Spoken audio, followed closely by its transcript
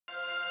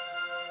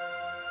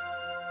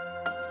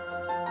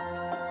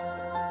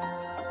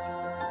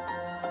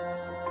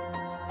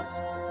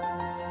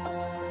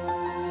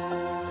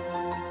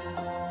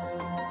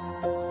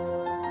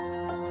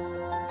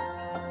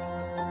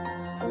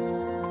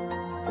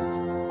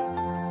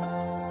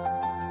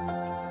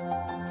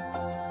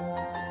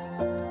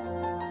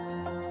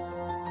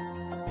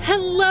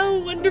Hello,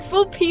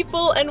 wonderful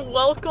people, and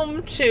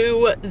welcome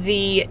to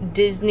the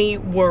Disney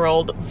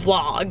World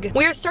vlog.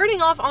 We are starting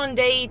off on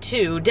day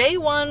 2. Day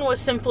 1 was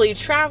simply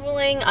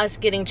traveling, us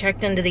getting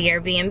checked into the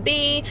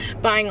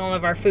Airbnb, buying all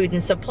of our food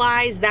and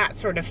supplies, that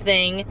sort of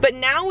thing. But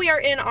now we are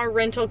in our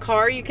rental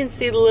car. You can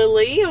see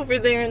Lily over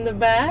there in the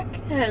back.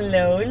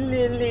 Hello,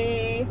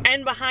 Lily.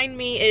 And behind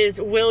me is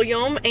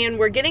William, and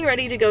we're getting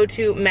ready to go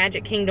to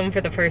Magic Kingdom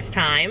for the first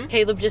time.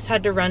 Caleb just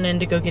had to run in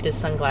to go get his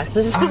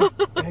sunglasses.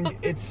 And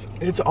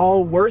it's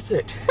all worth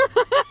it.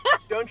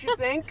 Don't you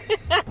think?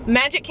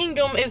 Magic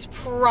Kingdom is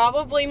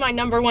probably my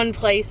 #1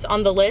 place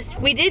on the list.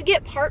 We did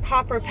get park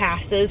hopper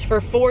passes for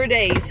 4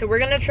 days, so we're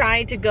gonna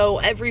try to go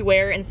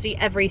everywhere and see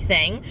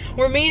everything.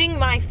 We're meeting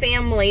my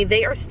family.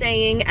 They are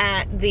staying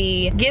at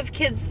the Give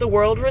Kids the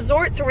World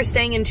resort, so we're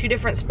staying in 2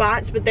 different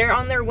spots, but they're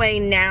on their way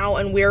now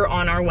and we're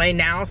on our way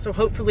now, so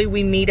hopefully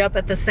we meet up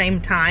at the same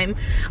time.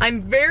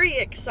 I'm very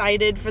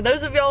excited. For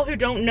those of y'all who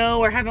don't know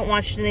or haven't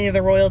watched any of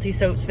the Royalty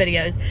Soaps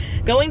videos,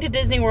 going to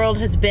Disney World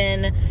has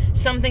been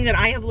something that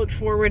I have looked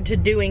forward to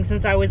doing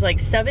since I was like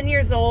 7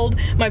 years old.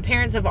 My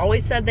parents have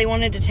always said they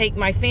wanted to take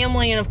my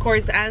family, and of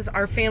course as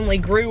our family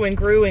grew and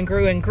grew and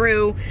grew and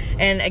grew,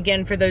 and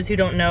again for those who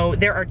don't know,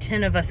 there are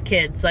 10 of us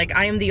kids. Like,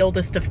 I am the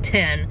oldest of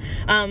 10.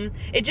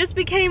 It just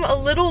became a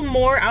little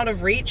more out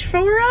of reach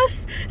for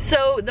us.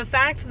 So the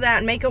fact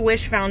that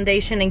Make-A-Wish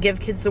Foundation and Give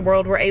Kids the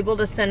World were able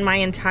to send my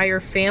entire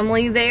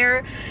family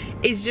there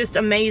is just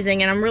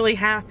amazing, and I'm really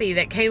happy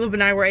that Caleb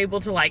and I were able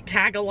to like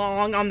tag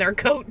along on their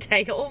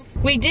coattails.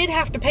 We did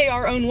have to pay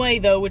our own way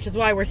though, which is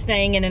why we're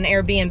staying in an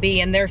Airbnb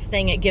and they're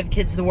staying at Give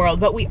Kids the World,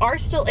 but we are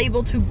still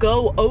able to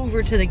go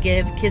over to the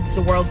Give Kids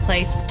the World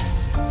place.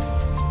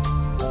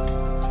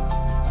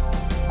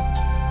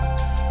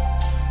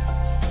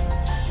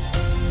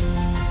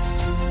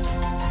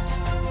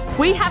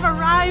 We have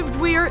arrived.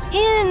 We are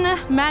in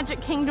Magic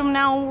Kingdom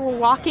now. We're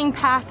walking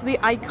past the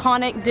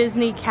iconic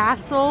Disney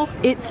Castle.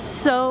 It's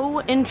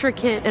so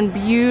intricate and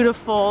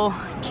beautiful.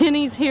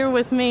 Kenny's here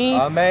with me.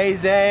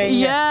 Amazing.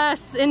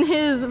 Yes, in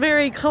his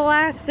very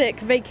classic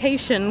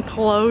vacation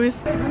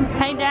clothes.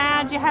 Hey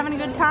Dad, you having a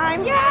good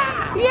time?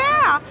 Yeah!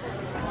 Yeah!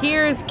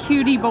 Here's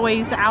Cutie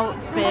Boy's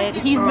outfit.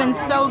 He's been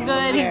so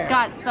good. He's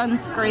got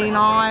sunscreen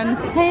on.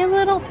 Hey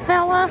little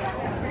fella.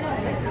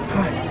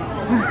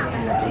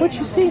 What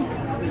you see?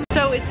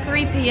 So it's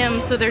 3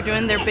 p.m. so they're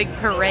doing their big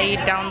parade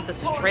down the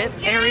strip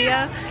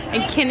area,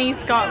 and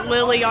Kenny's got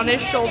Lily on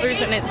his shoulders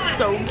and it's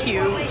so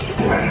cute.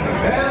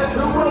 And to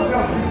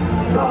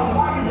welcome the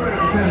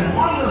wondrous and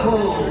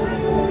wonderful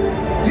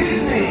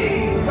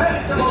Disney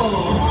Festival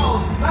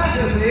of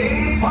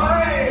Fantasy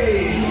Parade!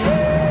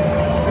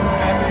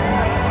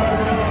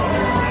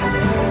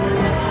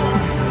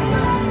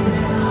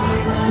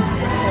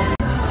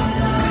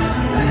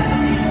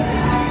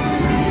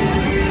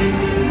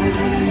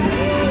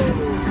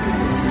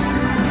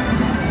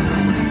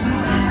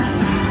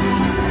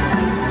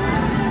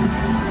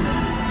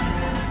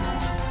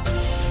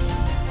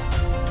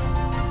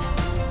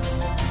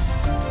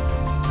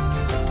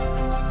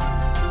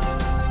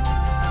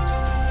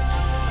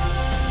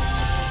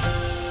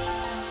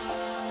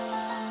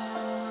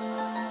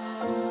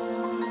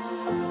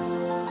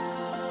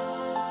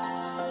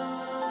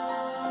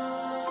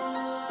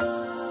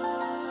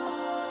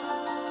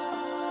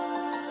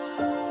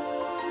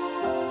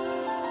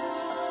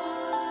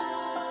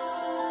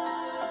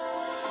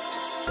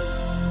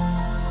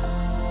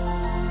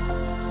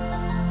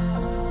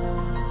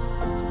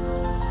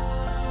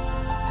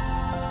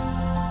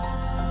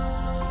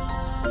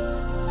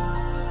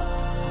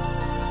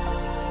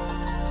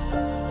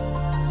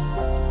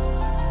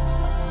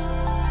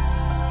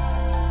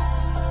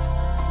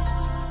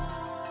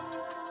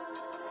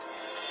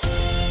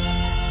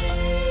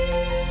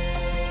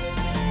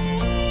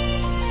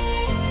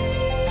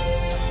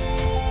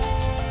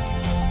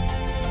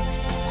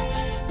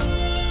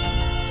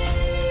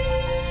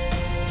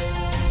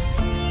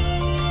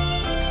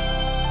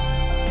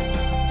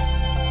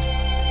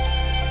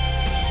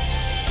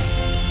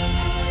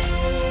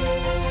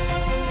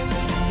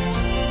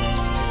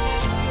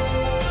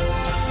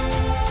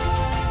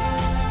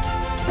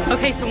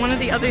 Okay, so one of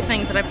the other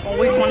things that I've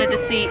always wanted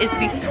to see is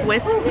the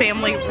Swiss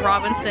Family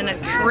Robinson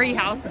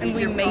treehouse, and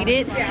we made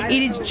it.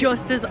 It is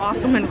just as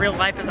awesome in real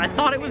life as I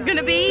thought it was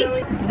gonna be.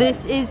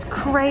 This is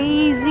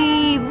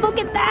crazy. Look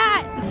at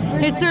that.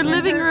 It's their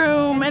living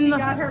room, and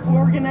got her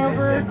organ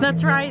over.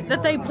 that's right,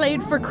 that they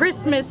played for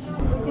Christmas.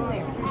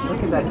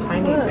 Look at that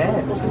tiny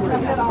bed.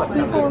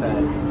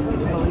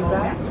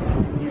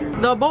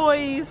 The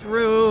boys'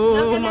 room.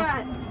 Look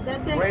at that.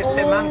 That's an Where's old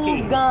the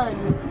monkey?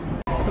 gun.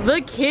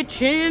 The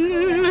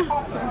kitchen.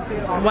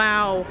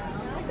 Wow.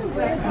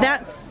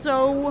 That's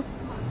so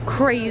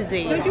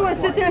crazy. Don't you want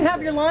to sit there and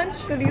have your lunch?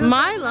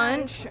 My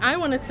lunch? I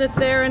want to sit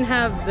there and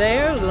have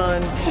their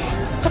lunch.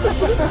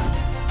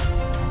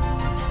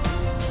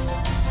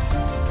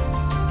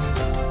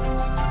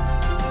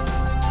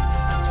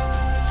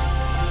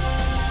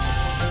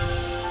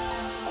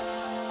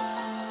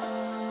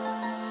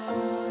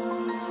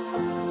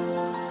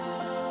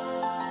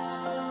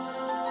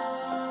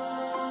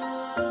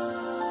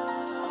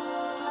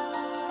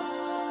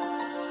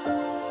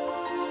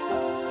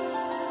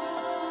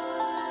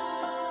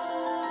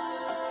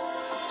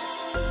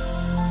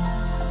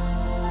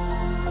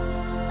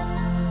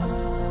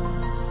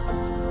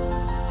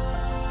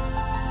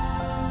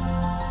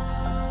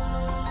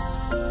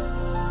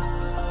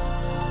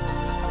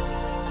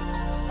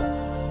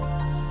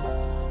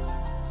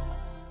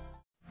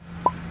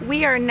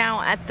 We are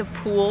now at the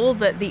pool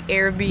that the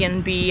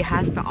Airbnb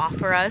has to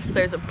offer us.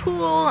 There's a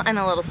pool and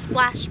a little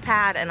splash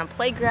pad and a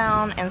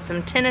playground and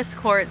some tennis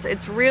courts.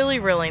 It's really,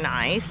 really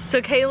nice.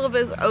 So Caleb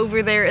is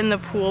over there in the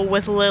pool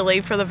with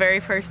Lily for the very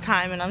first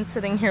time, and I'm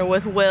sitting here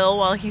with Will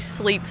while he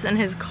sleeps in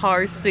his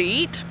car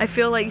seat. I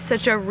feel like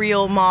such a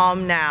real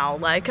mom now.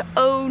 Like,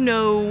 oh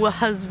no,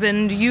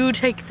 husband, you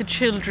take the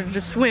children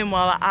to swim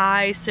while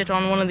I sit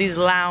on one of these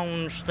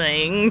lounge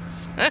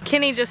things.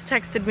 Kenny just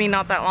texted me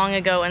not that long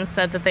ago and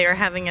said that they are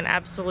having an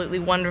absolutely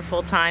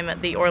wonderful time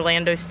at the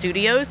Orlando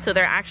studios, so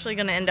they're actually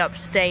going to end up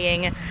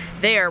staying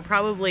there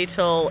probably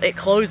till it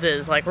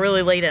closes, like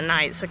really late at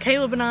night. So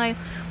Caleb and I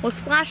will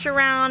splash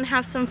around,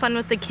 have some fun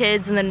with the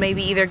kids, and then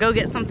maybe either go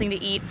get something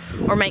to eat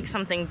or make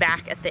something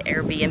back at the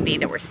Airbnb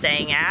that we're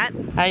staying at.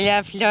 I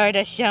love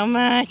Florida so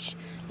much.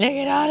 Look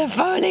at all the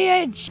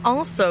foliage.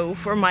 Also,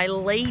 for my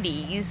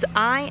ladies,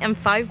 I am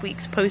 5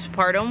 weeks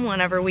postpartum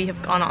whenever we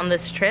have gone on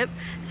this trip.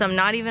 So I'm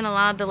not even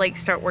allowed to like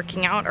start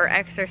working out or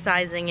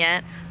exercising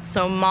yet.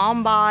 So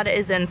mom bod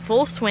is in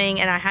full swing,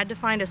 and I had to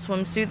find a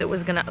swimsuit that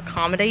was gonna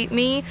accommodate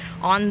me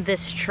on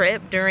this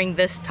trip during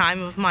this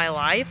time of my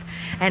life.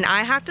 And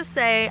I have to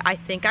say, I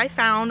think I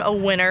found a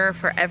winner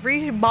for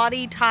every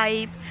body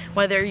type,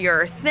 whether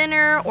you're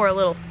thinner or a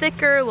little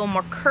thicker, a little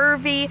more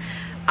curvy.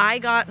 I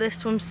got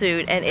this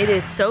swimsuit and it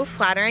is so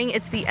flattering.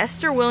 It's the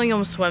Esther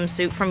Williams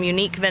swimsuit from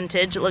Unique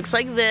Vintage. It looks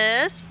like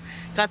this.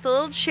 Got the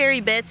little cherry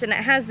bits, and it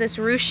has this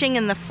ruching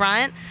in the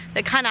front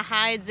that kind of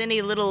hides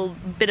any little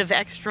bit of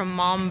extra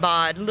mom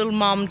bod, little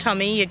mom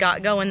tummy you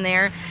got going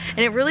there. And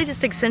it really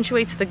just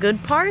accentuates the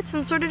good parts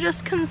and sort of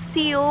just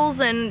conceals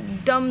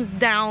and dumbs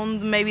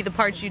down maybe the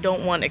parts you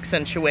don't want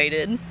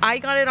accentuated. I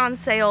got it on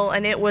sale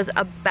and it was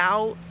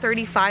about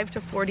 $35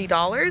 to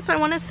 $40, I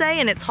want to say,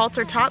 and it's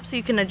halter top, so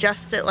you can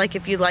adjust it like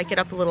if you like it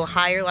up a little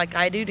higher like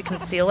I do to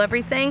conceal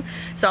everything.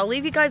 So I'll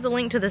leave you guys a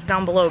link to this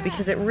down below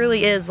because it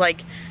really is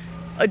like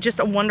just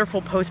a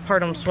wonderful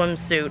postpartum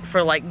swimsuit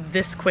for like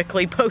this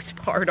quickly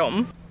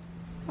postpartum.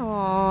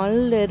 Aw,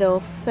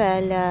 little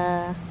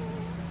fella.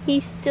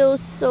 He's still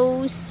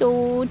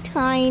so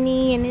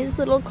tiny in his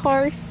little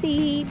car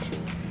seat.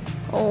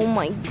 Oh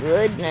my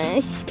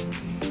goodness.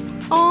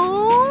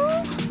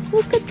 Aw,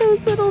 look at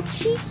those little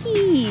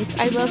cheekies.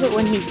 I love it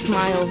when he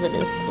smiles in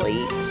his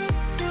sleep.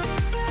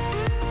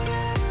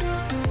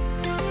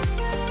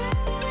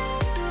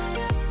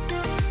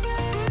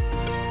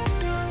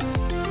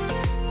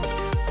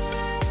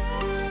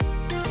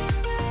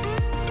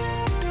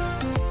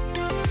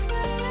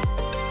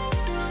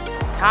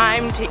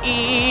 Time to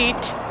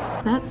eat.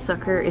 That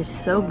sucker is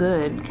so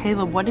good.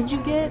 Caleb, what did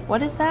you get?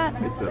 What is that?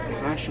 It's a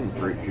passion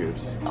fruit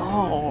juice.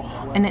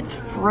 Oh, and it's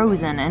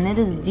frozen and it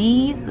is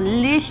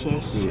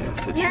delicious.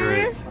 Yes, it sure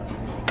is.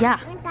 Yeah,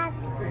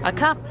 a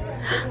cup.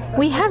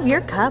 We have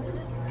your cup.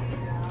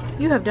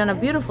 You have done a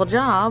beautiful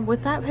job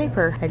with that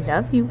paper. I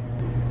love you.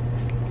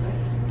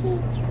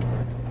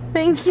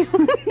 Thank you.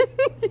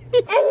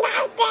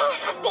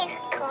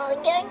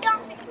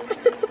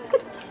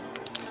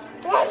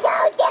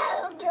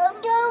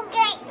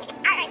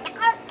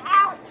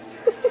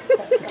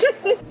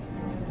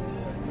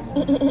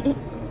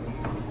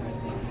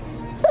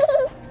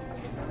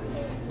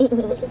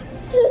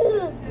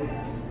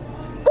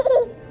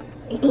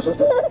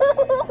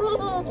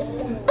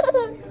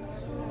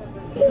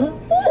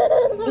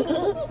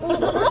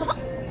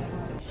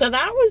 So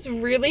that was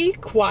really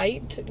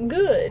quite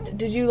good.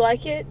 Did you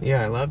like it?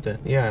 Yeah, I loved it.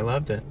 Yeah, I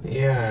loved it.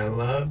 Yeah, I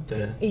loved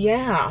it.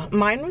 Yeah,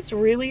 mine was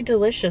really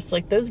delicious.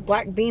 Like, those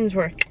black beans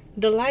were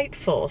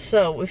delightful.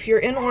 So if you're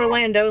in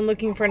Orlando and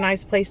looking for a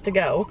nice place to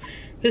go,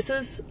 this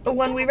is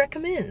one we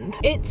recommend.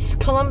 It's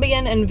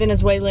Colombian and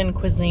Venezuelan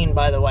cuisine,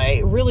 by the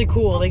way. Really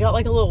cool. They got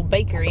like a little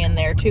bakery in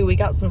there too. We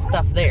got some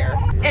stuff there.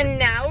 And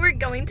now we're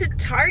going to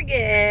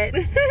Target.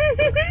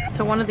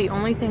 So one of the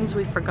only things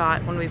we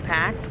forgot when we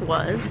packed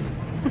was,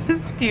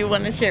 do you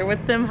want to share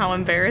with them how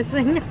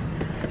embarrassing?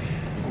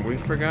 We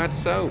forgot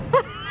soap.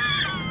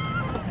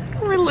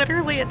 We're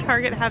literally at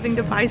Target having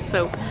to buy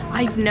soap.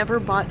 I've never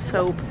bought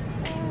soap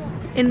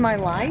in my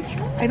life.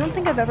 I don't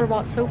think I've ever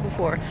bought soap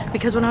before,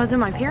 because when I was in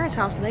my parents'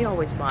 house, they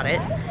always bought it.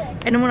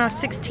 And when I was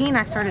 16,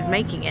 I started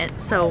making it,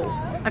 so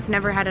I've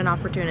never had an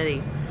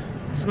opportunity.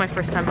 This is my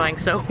first time buying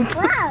soap.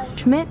 Wow.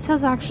 Schmidt's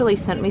has actually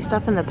sent me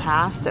stuff in the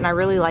past, and I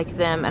really like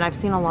them, and I've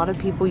seen a lot of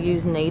people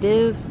use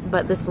Native,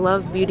 but this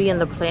Love, Beauty,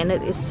 and the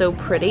Planet is so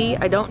pretty.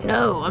 I don't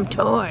know, I'm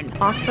torn.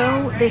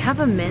 Also, they have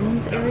a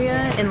men's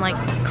area in like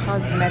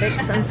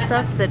cosmetics and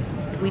stuff that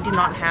we do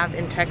not have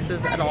in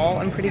Texas at all,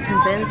 I'm pretty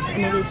convinced,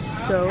 and it is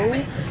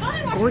so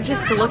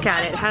gorgeous to look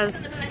at. It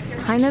has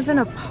kind of an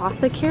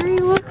apothecary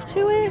look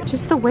to it.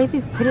 Just the way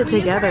they've put it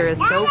together is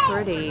so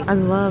pretty. I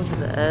love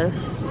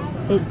this.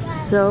 It's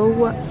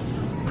so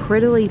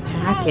prettily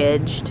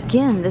packaged.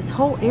 Again, this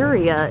whole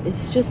area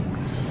is just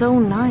so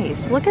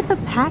nice. Look at the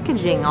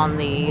packaging on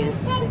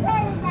these.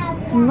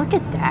 And look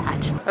at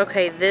that.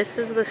 Okay, this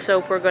is the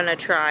soap we're gonna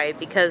try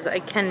because I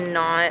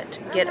cannot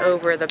get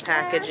over the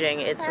packaging.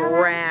 It's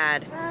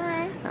rad.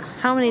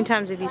 How many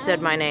times have you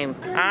said my name?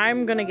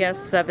 I'm gonna guess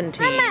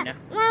 17.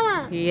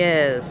 Mama,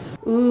 Yes.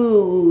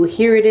 Ooh,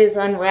 here it is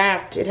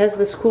unwrapped. It has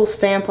this cool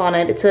stamp on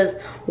it. It says,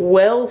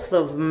 Wealth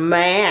of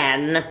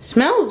Man.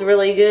 Smells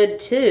really good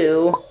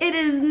too. It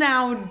is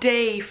now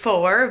day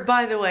 4.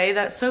 By the way,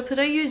 that soap that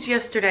I used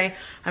yesterday,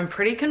 I'm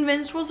pretty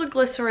convinced was a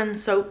glycerin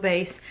soap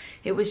base.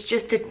 It was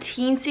just a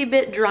teensy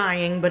bit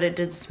drying, but it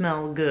did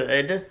smell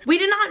good. We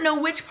do not know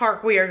which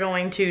park we are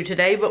going to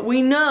today, but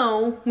we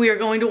know we are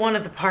going to one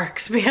of the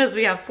parks because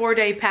we have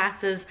 4-day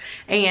passes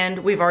and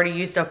we've already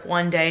used up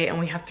 1 day and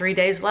we have 3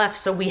 days left,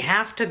 so we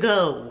have to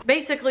go.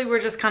 Basically,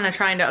 we're just kind of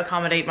trying to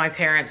accommodate my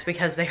parents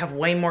because they have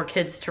way more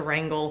kids to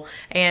wrangle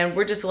and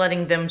we're just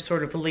letting them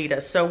sort of lead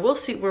us. So we'll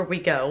see where we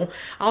go.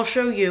 I'll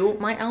show you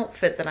my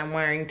outfit that I'm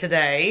wearing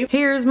today.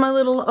 Here's my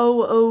little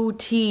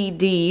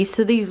OOTD.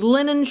 So these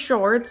linen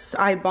shorts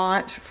I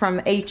bought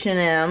from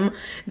H&M.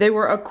 They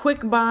were a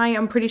quick buy.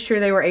 I'm pretty sure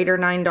they were $8 or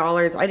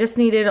 $9. I just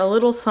needed a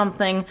little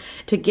something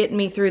to get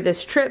me through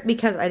this trip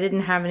because I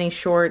didn't have any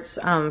shorts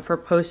for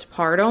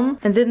postpartum.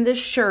 And then this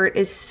shirt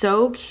is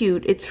so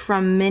cute. It's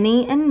from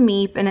Minnie and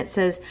Meep and it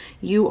says,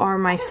 "You are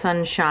my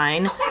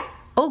sunshine."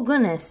 Oh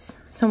goodness,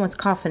 someone's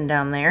coughing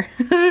down there.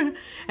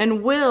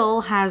 And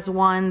Will has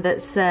one that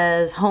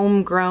says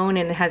homegrown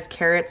and it has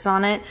carrots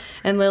on it.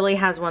 And Lily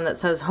has one that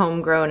says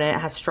homegrown and it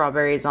has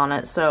strawberries on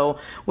it. So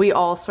we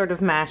all sort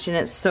of match and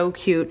it's so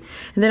cute.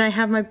 And then I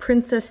have my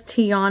Princess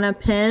Tiana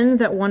pin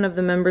that one of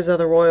the members of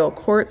the Royal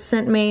Court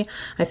sent me.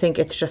 I think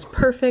it's just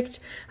perfect.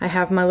 I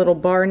have my little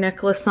bar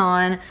necklace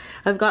on.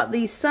 I've got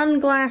these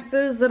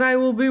sunglasses that I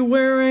will be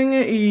wearing.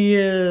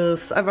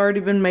 Yes, I've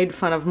already been made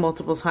fun of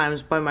multiple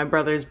times by my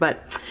brothers,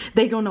 but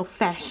they don't know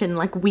fashion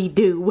like we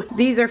do.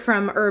 These are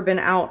from Urban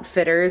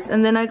Outfitters.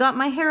 And then I got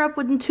my hair up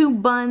with 2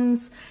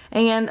 buns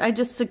and I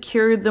just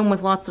secured them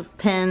with lots of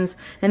pins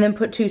and then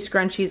put 2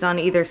 scrunchies on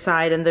either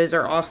side, and those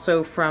are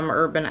also from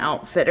Urban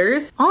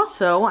Outfitters.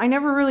 Also, I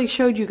never really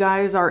showed you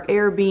guys our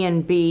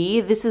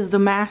Airbnb. This is the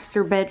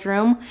master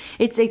bedroom.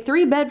 It's a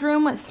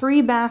 3-bedroom,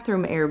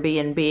 3-bathroom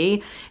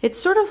Airbnb. It's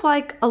sort of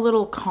like a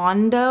little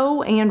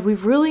condo and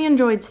we've really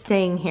enjoyed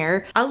staying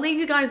here. I'll leave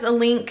you guys a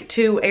link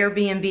to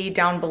Airbnb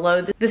down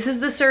below. This is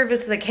the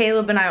service that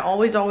Caleb and I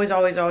always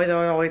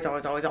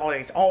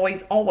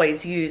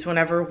use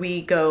whenever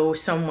we go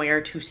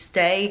somewhere to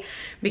stay,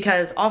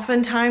 because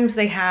oftentimes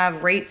they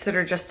have rates that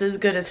are just as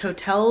good as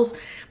hotels,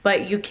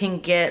 but you can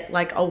get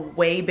like a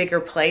way bigger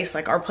place.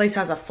 Like our place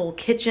has a full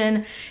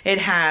kitchen, it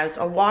has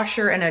a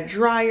washer and a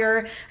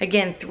dryer,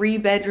 again 3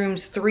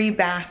 bedrooms, 3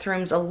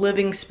 bathrooms, a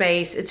living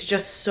space. It's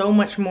just so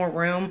much more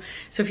room.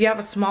 So if you have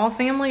a small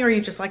family or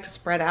you just like to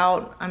spread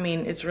out, I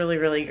mean, it's really,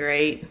 really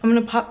great. I'm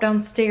gonna pop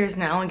downstairs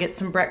now and get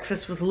some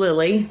breakfast with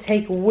Lily.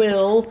 Take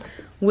Will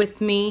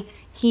with me.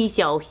 He's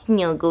all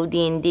snuggled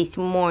in this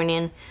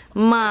morning.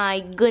 My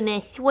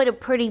goodness, what a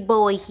pretty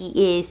boy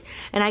he is.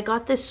 And I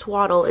got this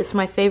swaddle. It's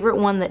my favorite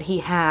one that he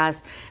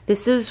has.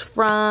 This is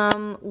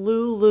from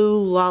Lulu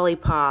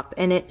Lollipop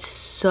and it's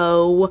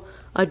so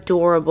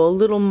adorable.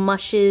 Little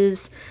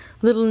mushes,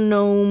 little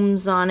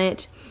gnomes on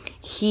it.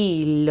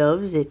 He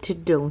loves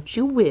it, don't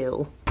you,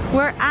 Will?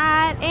 We're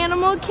at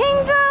Animal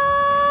Kingdom!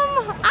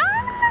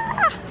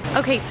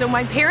 Okay, so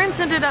my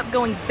parents ended up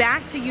going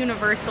back to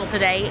Universal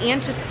today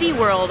and to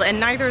SeaWorld, and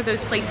neither of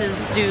those places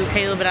do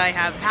Caleb and I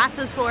have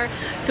passes for.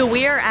 So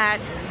we are at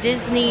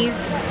Disney's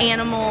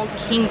Animal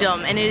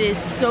Kingdom and it is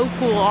so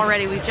cool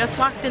already. We've just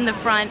walked in the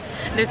front.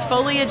 There's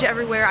foliage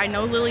everywhere. I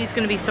know Lily's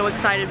gonna be so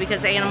excited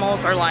because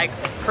animals are like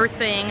her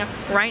thing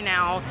right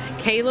now.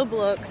 Caleb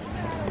looks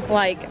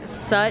like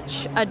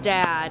such a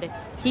dad.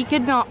 He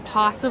could not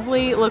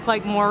possibly look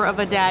like more of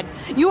a dad.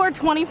 You are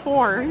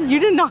 24. You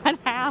do not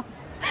have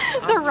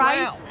the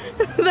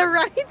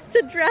rights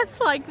to dress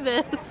like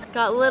this.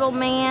 Got little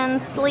man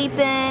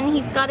sleeping.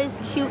 He's got his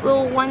cute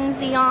little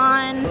onesie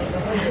on.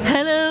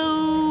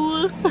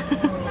 Hello.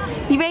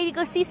 You ready to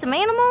go see some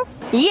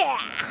animals? Yeah.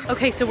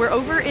 Okay, so we're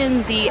over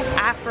in the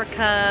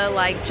Africa,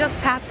 like just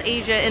past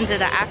Asia into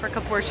the Africa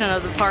portion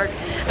of the park,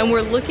 and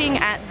we're looking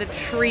at the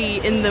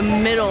tree in the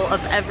middle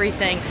of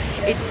everything.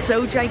 It's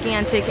so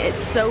gigantic,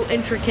 it's so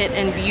intricate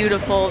and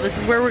beautiful. This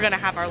is where we're gonna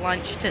have our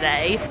lunch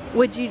today.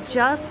 Would you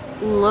just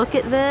look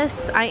at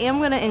this? I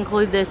am gonna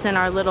include this in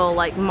our little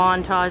like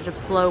montage of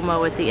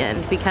slow-mo at the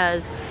end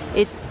because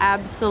it's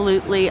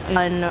absolutely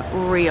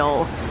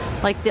unreal.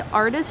 Like the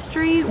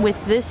artistry with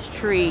this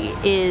tree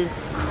is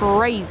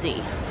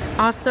crazy.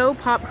 Also,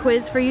 pop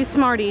quiz for you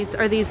smarties.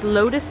 Are these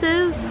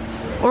lotuses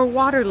or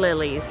water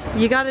lilies?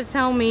 You gotta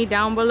tell me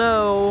down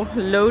below.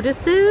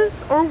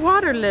 Lotuses or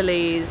water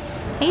lilies?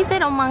 Hey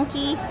little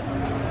monkey.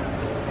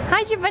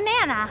 How's your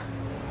banana?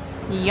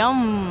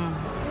 Yum.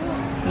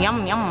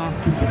 Yum, yum.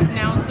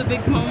 Now's the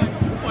big moment.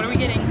 What are we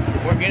getting?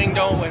 We're getting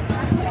Dole Whips.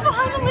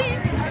 Finally!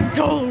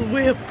 Dole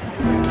Whip.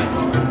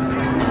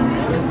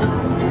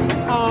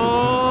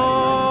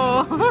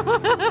 Oh.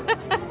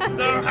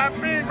 So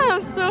happy.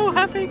 I'm so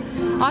happy.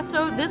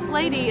 Also, this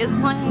lady is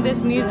playing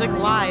this music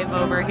live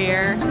over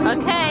here.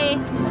 Okay.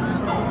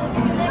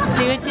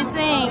 See what you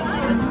think.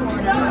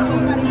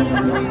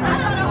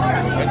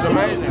 It's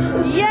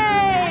amazing.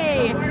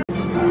 Yay!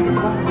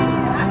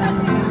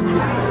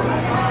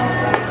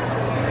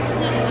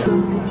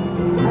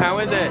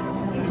 is it?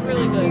 It's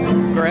really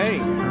good.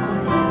 Great.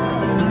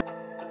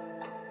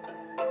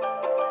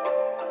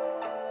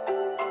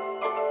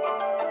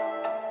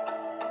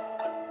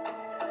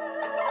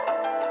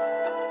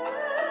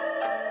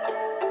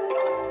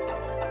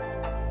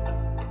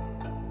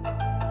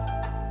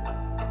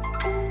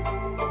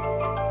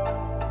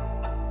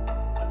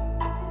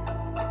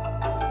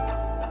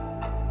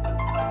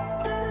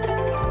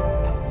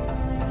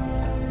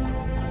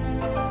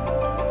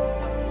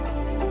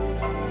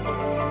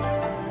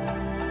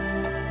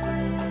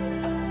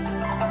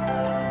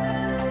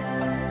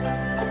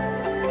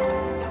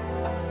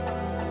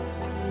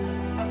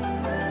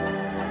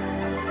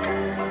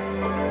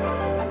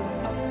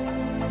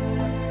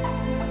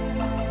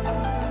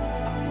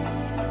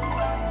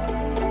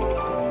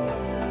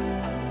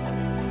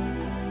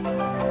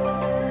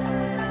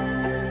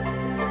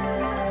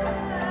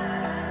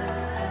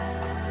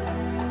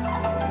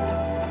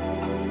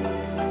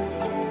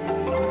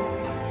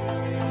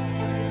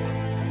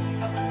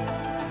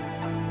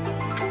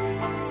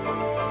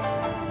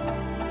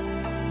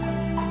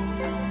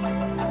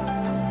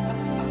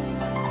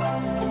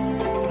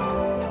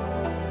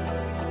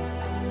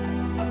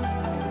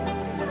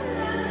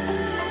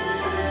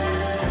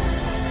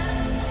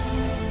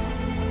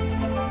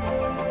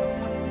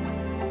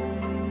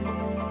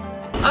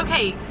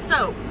 Okay,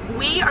 so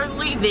we are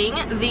leaving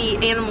the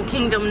animal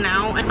kingdom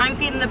now, and I'm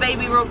feeding the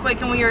baby real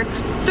quick, and we are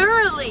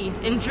thoroughly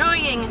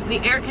enjoying the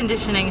air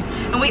conditioning.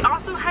 And we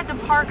also had to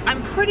park,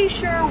 I'm pretty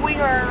sure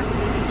we're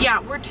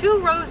 2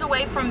 rows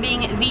away from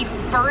being the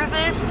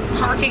furthest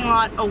parking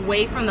lot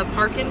away from the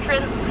park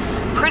entrance.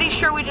 Pretty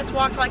sure we just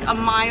walked like 1.5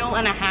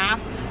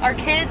 miles. Our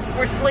kids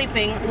were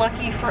sleeping,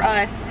 lucky for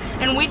us,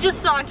 and we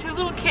just saw 2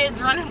 little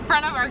kids run in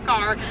front of our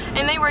car,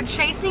 and they were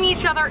chasing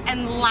each other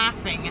and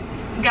laughing.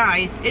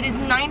 Guys, it is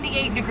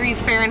 98 degrees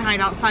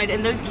Fahrenheit outside,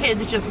 and those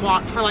kids just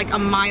walked for like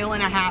 1.5 miles,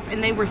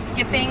 and they were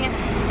skipping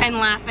and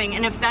laughing.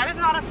 And if that is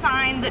not a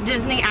sign that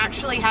Disney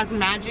actually has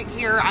magic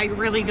here, I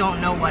really don't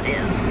know what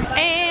is.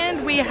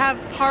 And we have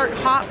park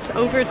hopped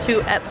over to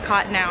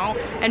Epcot now,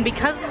 and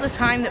because of the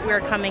time that we're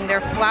coming,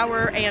 their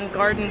Flower and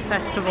Garden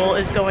Festival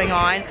is going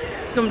on.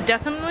 So I'm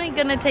definitely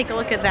gonna take a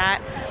look at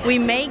that. We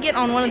may get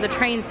on one of the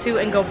trains too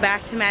and go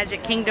back to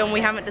Magic Kingdom.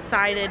 We haven't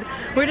decided.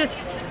 We're just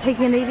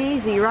taking it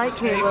easy, right,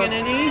 Caleb?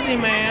 Taking it easy,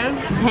 man.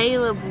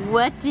 Caleb,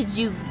 what did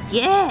you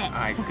get?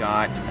 I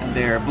got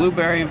their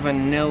blueberry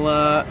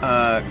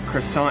vanilla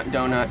croissant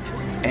donut,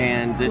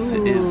 and this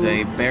is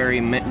a berry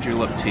mint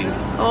julep tea.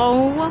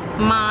 Oh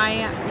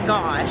my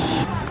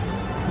gosh.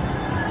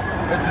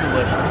 It's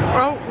delicious.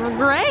 Oh,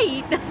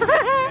 great.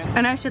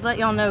 And I should let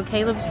y'all know,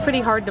 Caleb's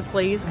pretty hard to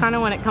please, kind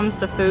of when it comes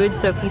to food,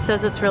 so if he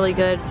says it's really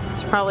good,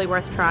 it's probably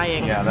worth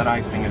trying. Yeah, that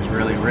icing is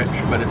really rich,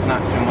 but it's not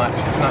too much,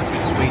 it's not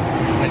too sweet,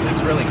 it's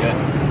just really good.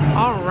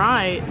 All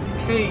right.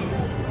 Tea.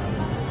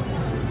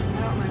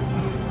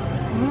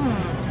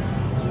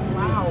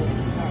 Wow.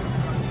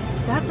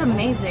 That's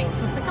amazing.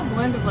 It's like a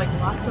blend of like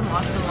lots and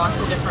lots and lots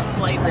of different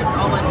flavors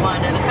all in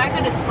one, and the fact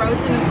that it's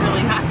frozen is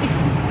really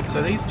nice.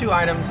 So these 2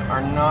 items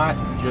are not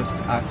just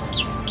us.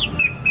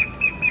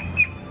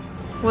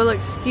 Well,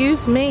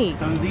 excuse me.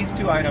 So these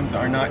 2 items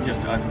are not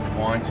just us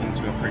wanting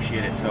to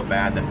appreciate it so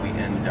bad that we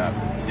end up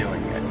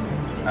doing it.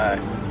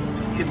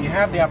 If you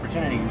have the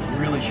opportunity, you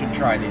really should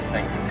try these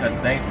things because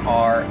they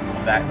are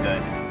that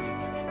good.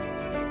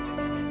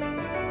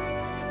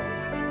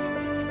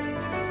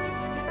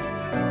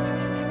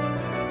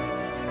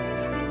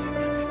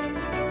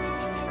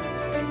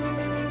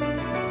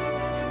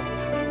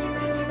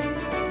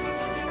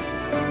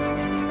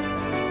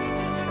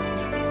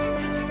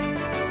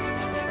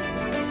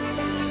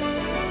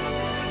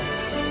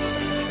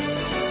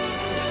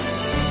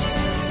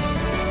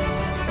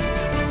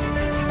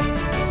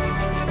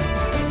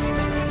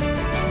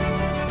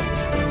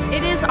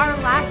 It is our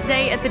last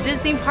day at the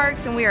Disney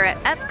parks, and we are at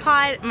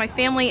Epcot. My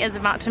family is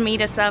about to meet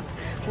us up.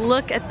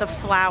 Look at the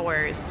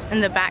flowers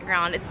in the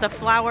background. It's the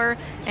Flower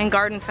and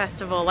Garden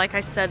Festival, like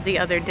I said the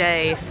other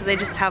day. So they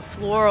just have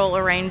floral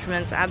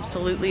arrangements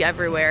absolutely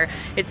everywhere.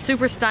 It's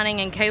super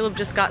stunning, and Caleb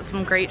just got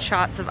some great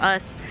shots of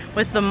us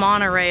with the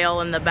monorail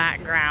in the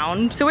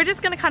background. So we're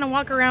just gonna kind of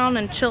walk around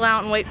and chill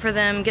out and wait for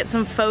them, get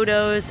some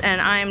photos,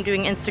 and I am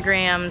doing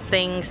Instagram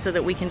things so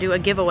that we can do a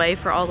giveaway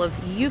for all of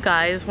you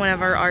guys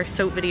whenever our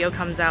soap video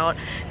comes out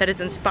that is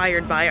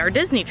inspired by our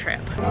Disney trip.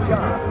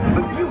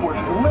 But you work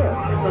to live,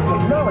 so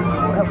technology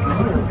will help you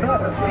live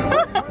better.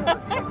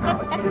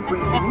 Technology that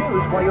brings you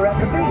news while you're at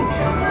the beach.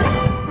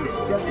 This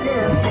just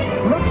in.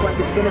 Looks like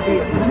it's gonna be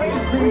a great,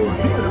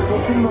 beautiful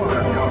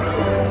tomorrow.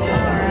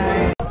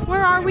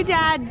 Where are we,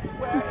 Dad?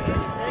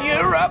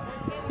 Europe!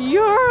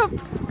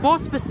 Europe! More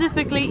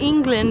specifically,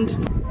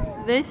 England.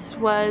 This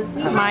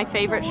was my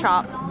favorite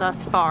shop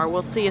thus far.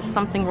 We'll see if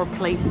something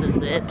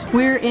replaces it.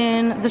 We're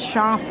in the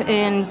shop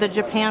in the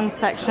Japan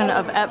section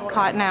of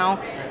Epcot now,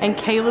 and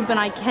Caleb and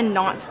I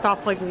cannot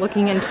stop like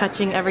looking and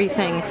touching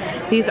everything.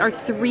 These are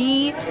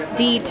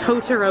 3D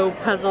Totoro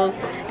puzzles,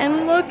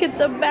 and look at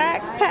the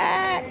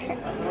backpack.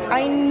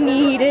 I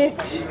need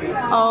it.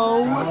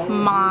 Oh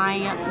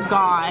my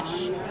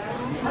gosh.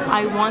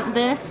 I want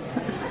this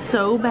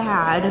so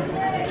bad.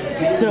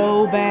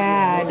 So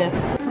bad.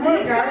 Come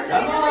on, guys.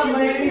 Come on,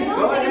 ladies.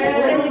 Go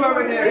ahead. Move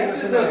over there.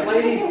 This is a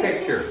lady's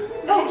picture.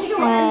 Oh.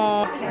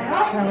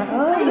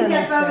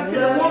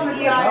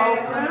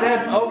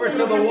 Step over to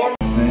the woman.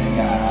 I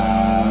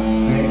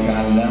think I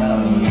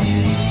love you.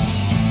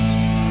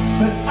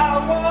 But I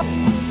want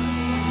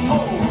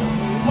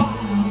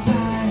wild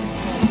night.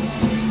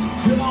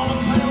 Come on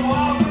and play a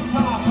wild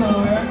guitar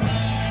solo.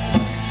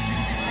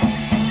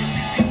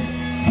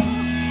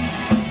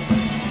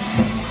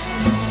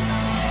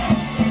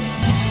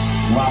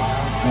 Wild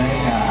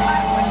thing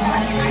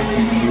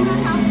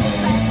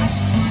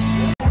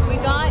We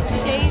got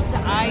shaved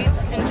ice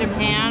in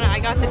Japan. I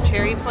got the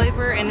cherry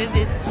flavor and it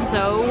is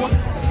so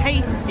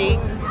tasty.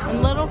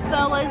 And little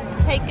fella's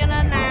taking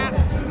a nap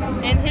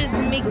and his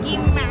Mickey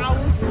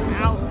Mouse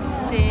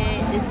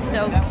outfit is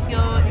so cute.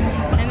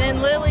 And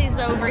then Lily's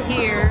over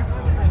here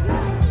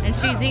and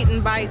she's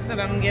eating bites that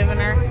I'm giving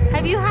her.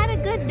 Have you had a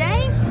good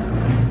day?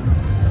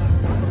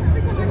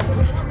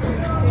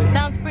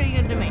 Sounds pretty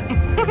good to me.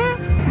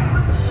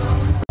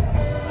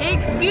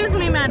 Excuse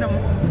me, madam.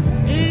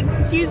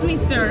 Excuse me,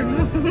 sir.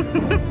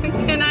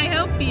 Can I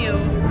help you?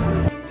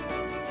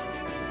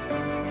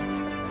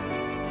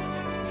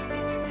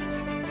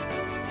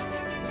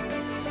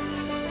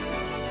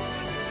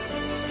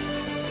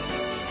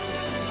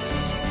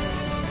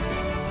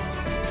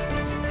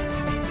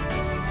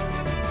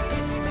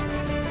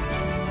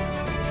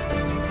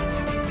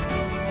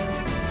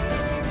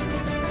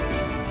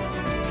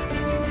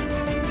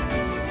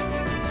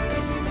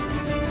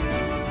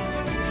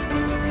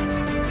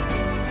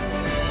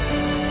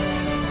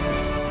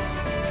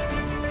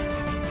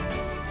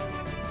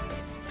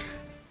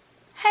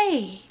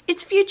 Hey,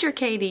 it's future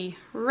Katie.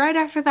 Right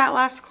after that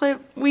last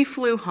clip, we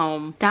flew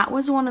home. That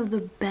was one of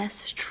the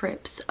best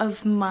trips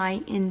of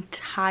my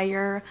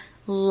entire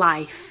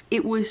life.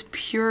 It was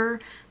pure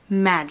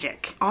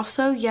magic.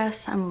 Also,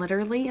 yes, I'm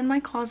literally in my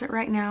closet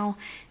right now.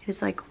 It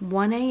is like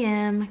 1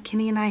 a.m.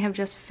 Kenny and I have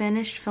just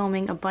finished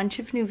filming a bunch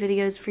of new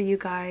videos for you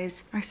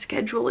guys. Our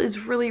schedule is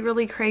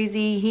really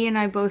crazy. He and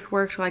I both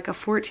worked like a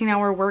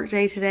 14-hour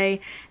workday today,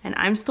 and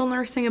I'm still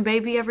nursing a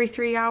baby every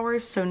 3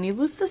 hours, so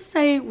needless to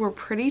say, we're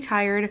pretty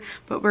tired,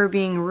 but we're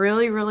being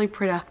really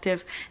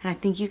productive, and I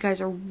think you guys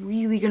are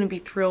really gonna be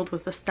thrilled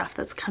with the stuff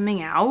that's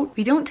coming out.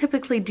 We don't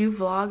typically do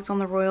vlogs on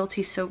the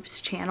Royalty Soaps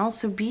channel,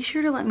 so be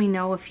sure to let me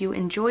know if you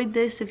enjoyed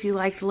this, if you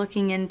liked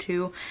looking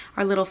into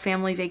our little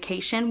family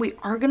vacation. We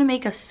are gonna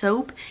make a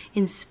soap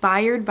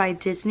inspired by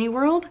Disney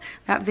World.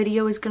 That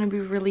video is gonna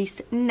be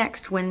released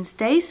next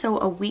Wednesday, so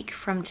a week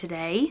from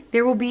today.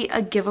 There will be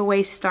a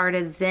giveaway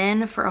started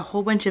then for a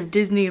whole bunch of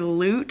Disney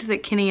loot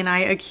that Kenny and I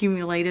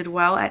accumulated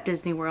while at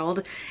Disney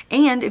World.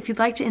 And if you'd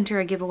like to enter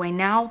a giveaway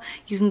now,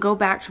 you can go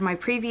back to my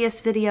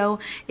previous video.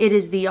 It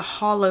is the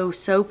Hollow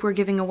soap. We're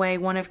giving away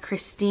one of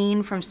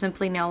Christine from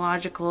Simply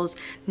Nailogical's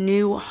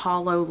new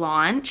Hollow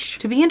launch.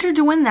 To be entered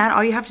to win that,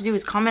 all you have to do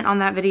is comment on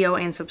that video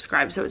and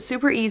subscribe. So it's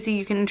super easy.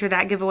 You can enter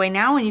that giveaway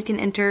now, and you can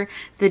enter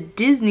the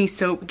Disney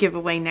soap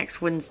giveaway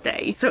next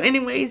Wednesday. So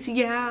anyways,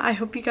 yeah, I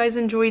hope you guys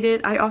enjoyed it.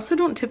 I also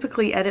don't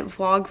typically edit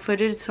vlog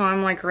footage, so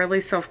I'm like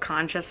really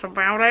self-conscious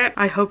about it.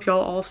 I hope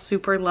y'all all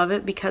super love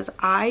it because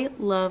I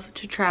love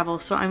to travel,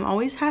 so I'm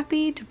always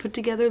happy to put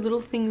together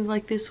little things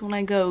like this when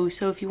I go.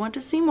 So if you want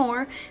to see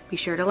more, be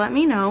sure to let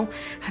me know.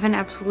 Have an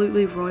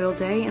absolutely royal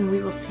day, and we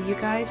will see you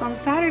guys on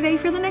Saturday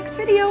for the next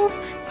video.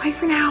 Bye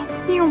for now.